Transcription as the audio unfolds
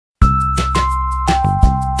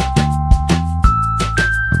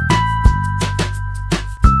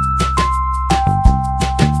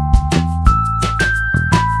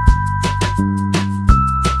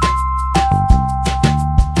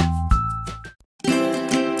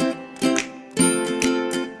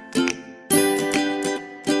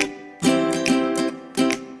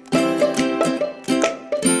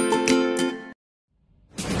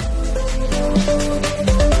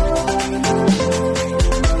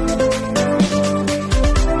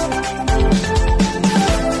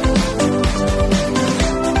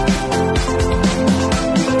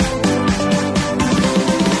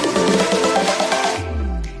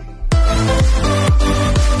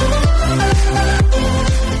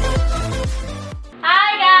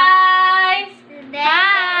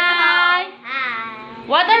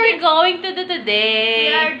today?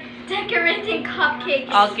 We are decorating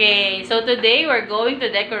cupcakes. Okay, so today we're going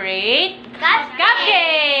to decorate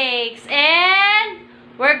cupcakes. And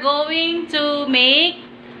we're going to make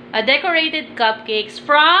a decorated cupcakes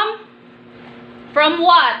from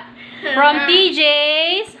what? From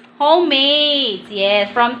TJ's Homemade.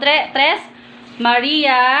 Yes, from Tres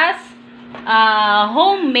Maria's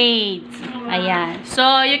Homemade. Ayan.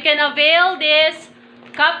 So you can avail this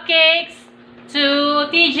cupcakes to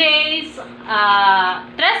TJ's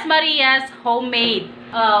Tres Maria's Homemade.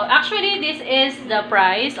 Actually, this is the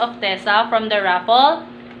price of Tessa from the raffle.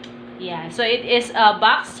 Yeah, so it is a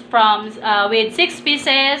box from with 6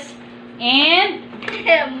 pieces, and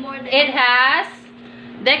it has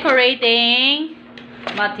decorating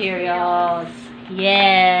materials.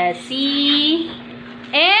 Yes, see?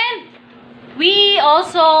 And we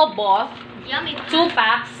also bought 2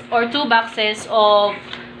 packs or 2 boxes of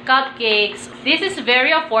cupcakes. This is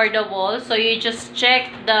very affordable, so you just check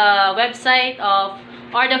the website of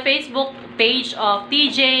or the Facebook page of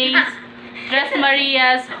TJ's Tres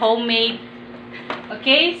Maria's Homemade.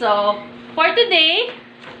 Okay, so for today,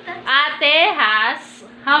 Ate has,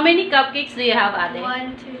 how many cupcakes do you have, Ate?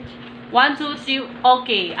 1, 2, 3. 1, 2, 3.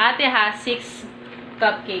 Okay, Ate has 6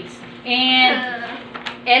 cupcakes. And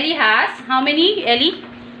Ellie has, how many, Ellie?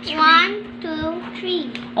 1, 2,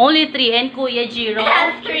 3. Only 3. And Kuya Jiro?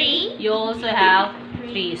 3. You also have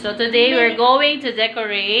 3. So today we're going to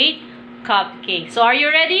decorate cupcakes. So are you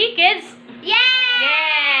ready, kids? Yeah!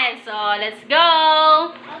 Yes! So let's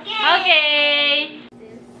go! Okay!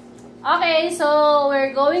 Okay, so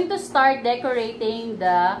we're going to start decorating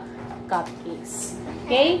the cupcakes.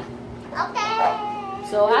 Okay? Okay.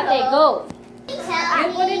 So Ate, go! You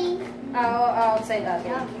put it outside, Ate.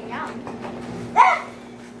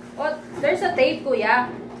 Oh, there's a tape, Kuya.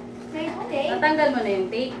 Natanggal mo na yung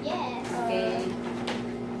tape. Yes. Okay.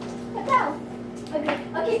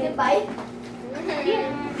 Okay, goodbye.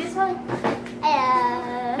 Here, this one.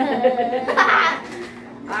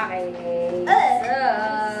 Okay. So,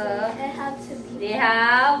 I have to be. they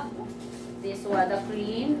have this one, the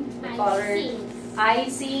cream, the colored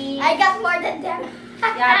icy. I got more than them.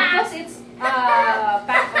 Yeah, because it's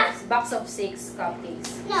box of 6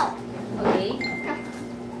 cupcakes. No. Okay.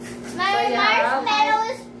 My So you have-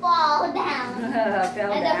 marshmallows fall down.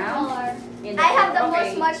 Fell And the down. floor. in I have the floor. most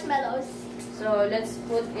Okay. marshmallows. So let's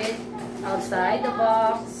put it outside the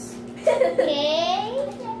box. Okay.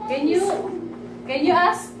 Can you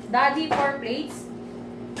ask Daddy for plates?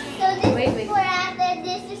 So this Wait, is wait. for Ate.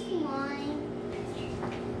 This is mine.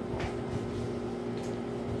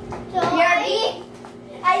 So Ready?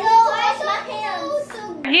 I need to wash my hands.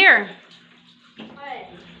 Here.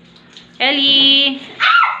 Ellie.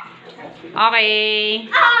 Okay.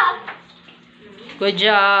 Good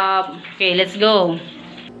job. Okay, let's go.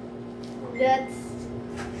 That's.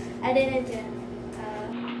 I didn't do.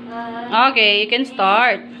 Okay, you can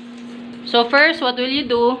start. So first, what will you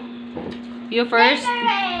do? You first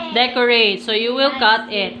decorate. So you will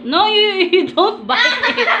cut it. No, you don't bite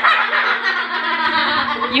it.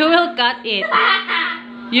 You will cut it.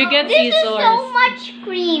 You get this scissors. is so much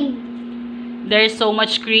cream. There's so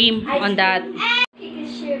much cream on that.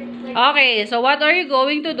 Okay, so what are you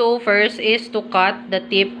going to do first is to cut the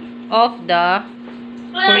tip of the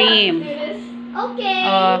cream. Okay.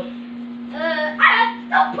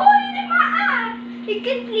 Don't put it in my eye. You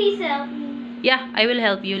can please help me. Yeah, I will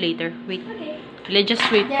help you later. Wait. Okay. Let's just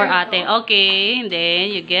wait for There we Ate. Okay, and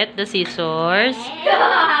then you get the scissors.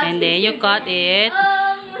 And then you cut it. Can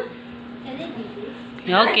I do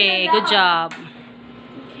this? Okay, good job.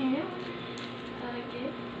 Okay.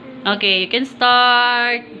 Okay, you can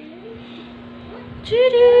start. So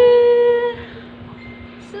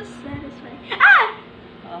satisfying.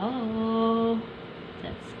 Oh,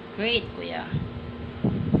 that's great, Kuya.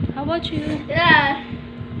 How about you? Yeah.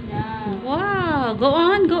 Wow, go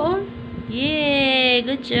on, go on. Yay,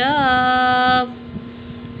 good job.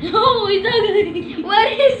 No, it's not gonna.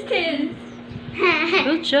 What is this?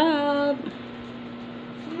 Good job.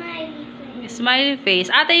 Smiley face. Smiley face.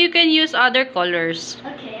 Ate, you can use other colors.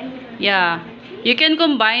 Okay, I'm gonna. Yeah. You can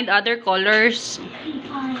combine other colors.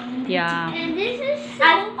 Yeah. And this is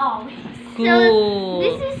As so. always. Cool.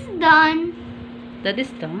 This is done. That is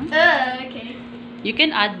done. Okay. You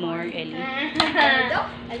can add more, Ellie. There we go.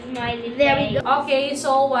 A smiley There we face. go. Okay,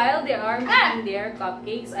 so while they are making their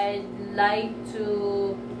cupcakes, I'd like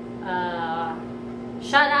to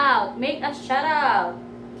shout out. Make a shout out.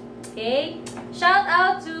 Okay? Shout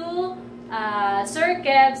out to Sir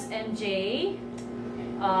Kevs MJ.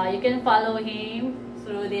 You can follow him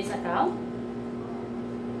through this account.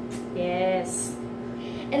 Yes.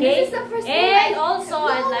 And this is the first one. And also,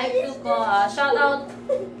 I'd like to shout out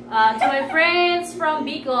to my friends from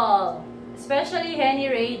Bicol, especially Henny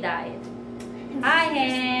Ray Diet. Hi,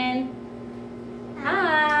 Hen.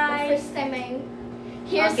 Hi. The first time I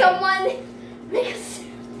hear Okay. someone make a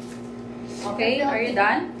Okay, are you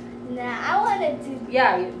done? Nah, I wanted to.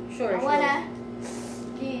 Yeah, sure. I wanna.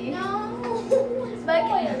 No. But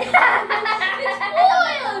it's spoiled.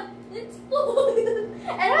 It's spoiled.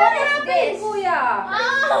 And what is this? Kuya?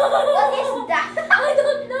 What is that? I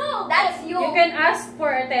don't know. That's you. You can ask for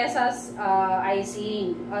Tessa's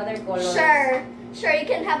icing, other colors. Sure. Sure, you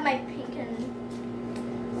can have my pink and.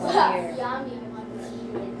 Here. Yummy. I want to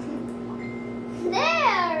eat it.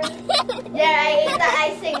 There. There, I ate the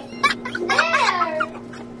icing. There.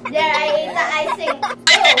 There, I ate the icing.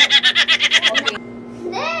 Ew. Okay.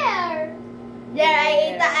 There. There, I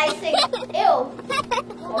ate the icing. Ew.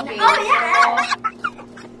 Okay. Oh, yeah.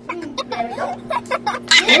 There we go.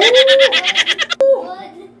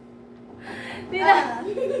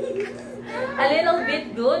 Good. A little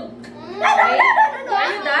bit good. Okay.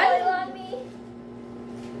 Are you done?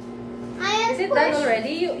 I Is it done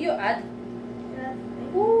already? You add.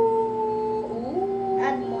 Ooh.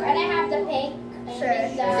 Add more. Can I have the pink? Sure.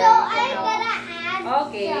 So I'm gonna add.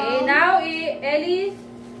 Okay. some. Now Ellie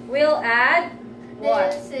will add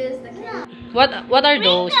what? This is the cake. What are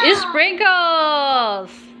those? It's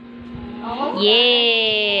sprinkles.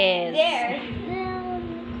 Yes. There.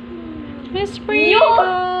 It's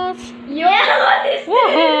sprinkles. What is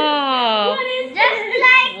Wow. Just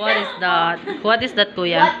like What is that? What is that,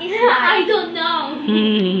 Kuya? What is that? I don't know.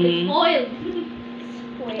 Oil.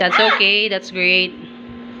 That's okay. That's great.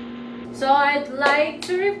 So I'd like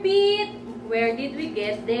to repeat. Where did we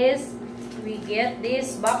get this? We get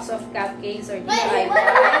this box of cupcakes or DIY.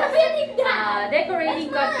 Decorating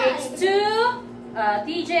cupcakes to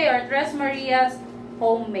TJ or Tres Maria's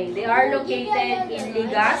Homemade. They are located in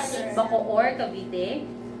Ligas, Bacoor, Cavite.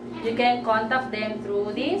 You can contact them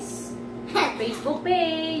through this Facebook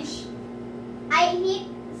page. I eat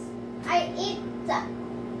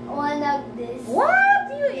one of this.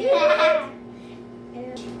 What? You eat?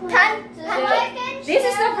 This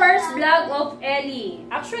is the first vlog of Ellie.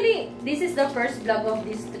 Actually, this is the first vlog of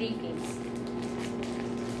these three kids.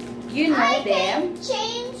 You know I them. can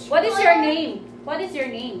change. What is your color. name? What is your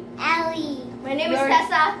name? Ellie. My name is Your-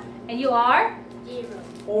 Tessa. And you are? Zero.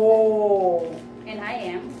 Oh. And I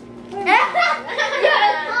am?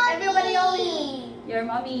 Everybody only. Your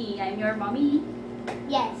mommy. I'm your mommy.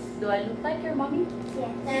 Yes. Do I look like your mommy?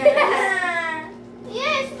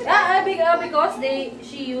 Yes. Because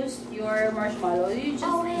she used your marshmallow. You just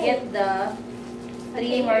Oh, wait. get the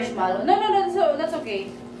three marshmallow. No, that's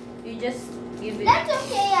okay. You just give it. That's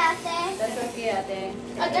okay, Ate. That's okay, ate.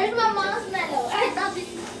 Oh, there's my marshmallow. I thought it.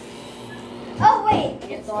 Oh wait.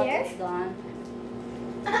 You It's thought there? it's gone.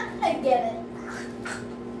 I get it.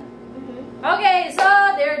 Okay, so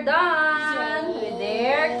they're done with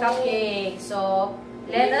their cupcakes. So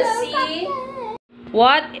let us see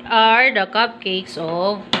what are the cupcakes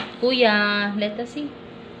of Kuya. Let us see.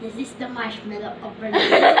 This is the marshmallow over This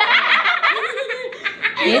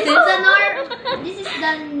is This is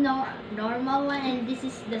the normal one, and this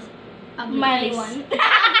is the my ugly one.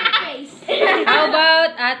 face. How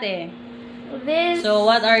about ate? This. So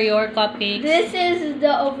what are your cupcakes? This is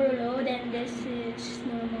the overload, and this is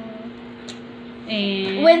normal.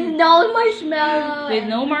 And With no marshmallow. with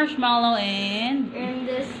no marshmallow and And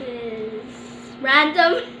this is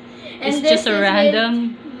random. And it's this just a is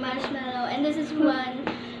random. with marshmallow. And this is one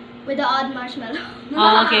with the odd marshmallow.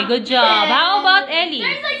 Oh, okay, good job. How about Ellie?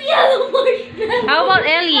 There's a yellow marshmallow. How about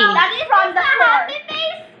Ellie? That is from the floor. Happy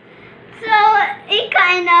face. So it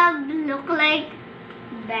kind of look like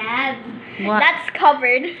bad. What? That's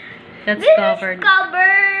covered. That's This covered. is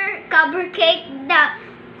cover cake.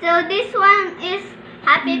 So this one is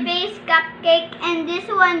happy face cupcake, and this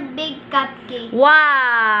one big cupcake.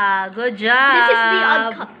 Wow, good job. This is the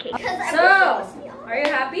odd cupcake. So, are you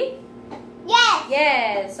happy? Yes.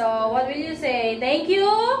 Yes. So, what will you say? Thank you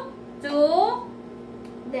to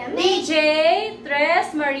Them. DJ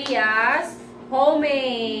Tres Maria's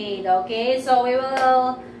Homemade. Okay, so we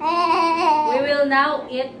will now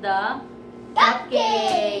eat the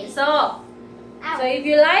cupcake. So if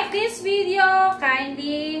you like this video,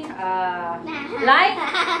 kindly like,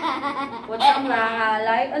 put some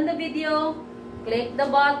like on the video, click the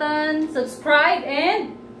button, subscribe,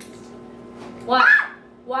 and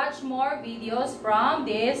watch more videos from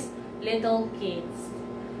these little kids.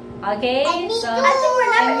 Okay, And me so too. I think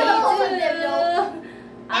we're and never gonna me open them, though. too.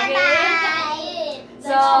 Okay. So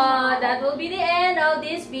that will be the end of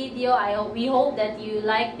this video. We hope that you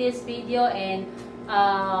like this video and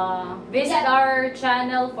visit our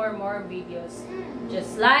channel for more videos.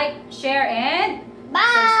 Just like, share, and Bye.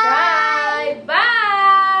 subscribe. Bye.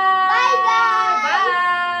 Bye, guys.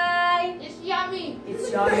 Bye. It's yummy.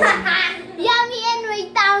 It's yummy. Yummy and my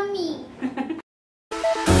tummy.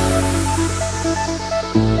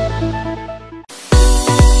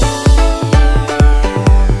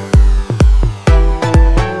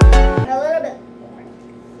 A little bit more.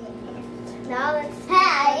 Now let's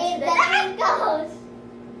eat the Pringles.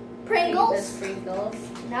 The Pringles. sprinkles.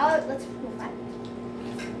 Now let's move on.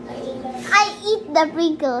 I eat the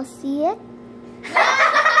Pringles. See it?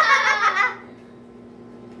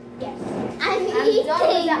 Yes. I'm eating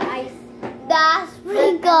the ice. The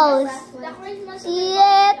sprinkles. The Christmas See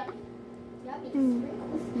it?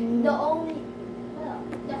 The only,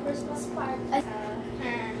 the Christmas part.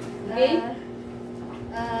 Okay?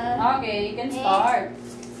 Okay, you can start.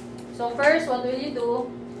 So first, what will you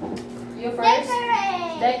do? You first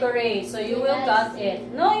decorate. So you will cut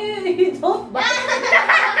it. No, you don't.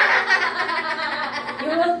 You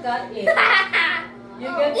will cut it. You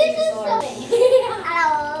get This is scissors. so.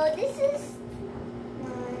 Hello.